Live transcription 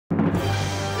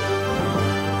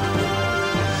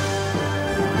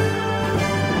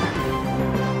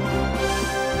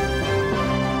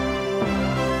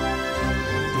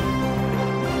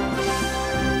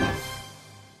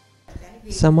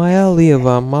Samaya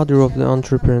Aliyeva, mother of the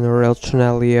entrepreneur Elchin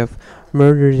Aliyev,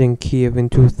 murdered in Kiev in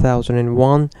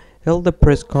 2001, held a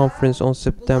press conference on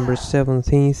September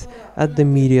 17th at the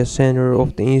media center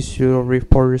of the Institute of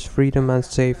Reporters' Freedom and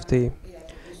Safety.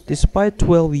 Despite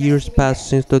 12 years passed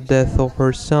since the death of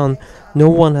her son, no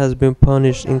one has been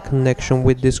punished in connection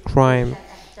with this crime.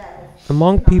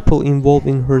 Among people involved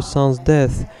in her son's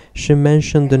death, she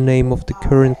mentioned the name of the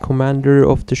current commander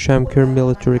of the Shamkir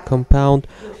military compound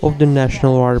of the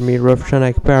National Army Rovshan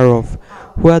Akbarov,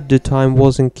 who at the time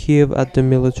was in Kiev at the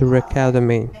military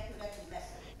academy.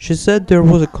 She said there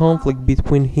was a conflict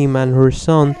between him and her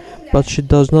son, but she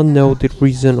does not know the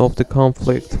reason of the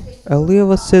conflict.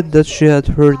 Aliyeva said that she had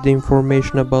heard the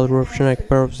information about Rovsan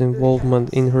Akbarov's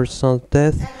involvement in her son's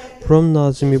death from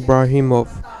Nazim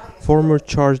Ibrahimov, former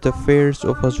chargé d'affaires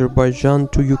of Azerbaijan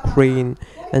to Ukraine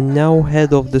and now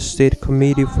head of the State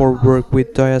Committee for Work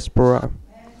with Diaspora.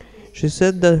 She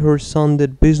said that her son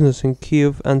did business in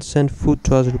Kiev and sent food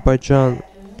to Azerbaijan.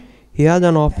 He had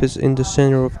an office in the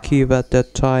center of Kiev at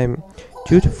that time.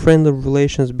 Due to friendly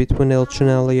relations between Elchin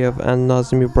Aliyev and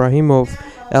Nazim Ibrahimov,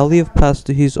 Aliyev passed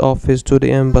his office to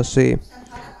the embassy.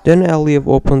 Then Aliyev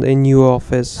opened a new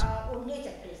office.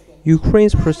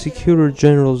 Ukraine's Prosecutor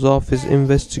General's office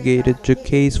investigated the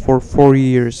case for 4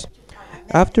 years.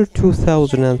 After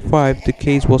 2005, the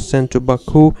case was sent to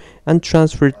Baku and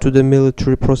transferred to the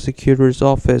military prosecutor's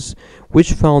office,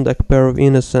 which found Akbarov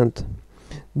innocent.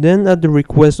 Then, at the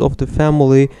request of the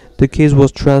family, the case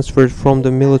was transferred from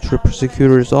the military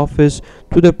prosecutor's office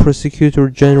to the Prosecutor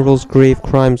General's Grave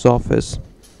Crimes Office.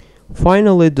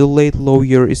 Finally, the late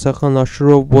lawyer Rovsan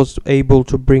Akbarov was able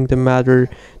to bring the matter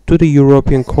to the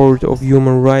European Court of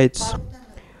Human Rights.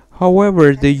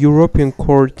 However, the European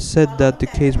Court said that the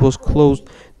case was closed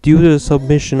due to the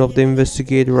submission of the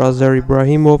investigator Nazim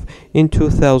Ibrahimov in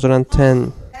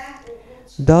 2010.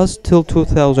 Thus, till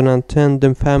 2010,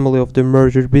 the family of the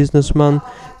murdered businessman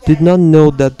did not know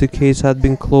that the case had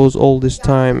been closed all this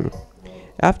time.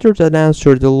 After that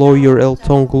answer, the lawyer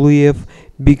Elchin Aliyev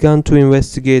began to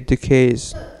investigate the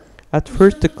case. At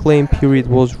first, the claim period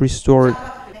was restored.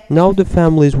 Now the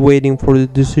family is waiting for the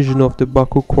decision of the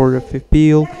Baku Court of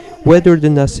Appeal whether the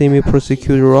Nazim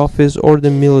Prosecutor Office or the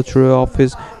military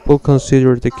office will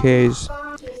consider the case.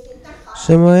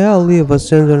 Samaya Aliyeva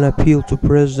sent an appeal to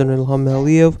President Elchin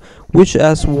Aliyev, which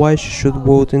asked why she should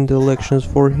vote in the elections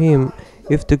for him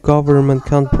if the government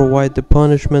can't provide the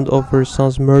punishment of her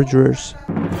son's murderers.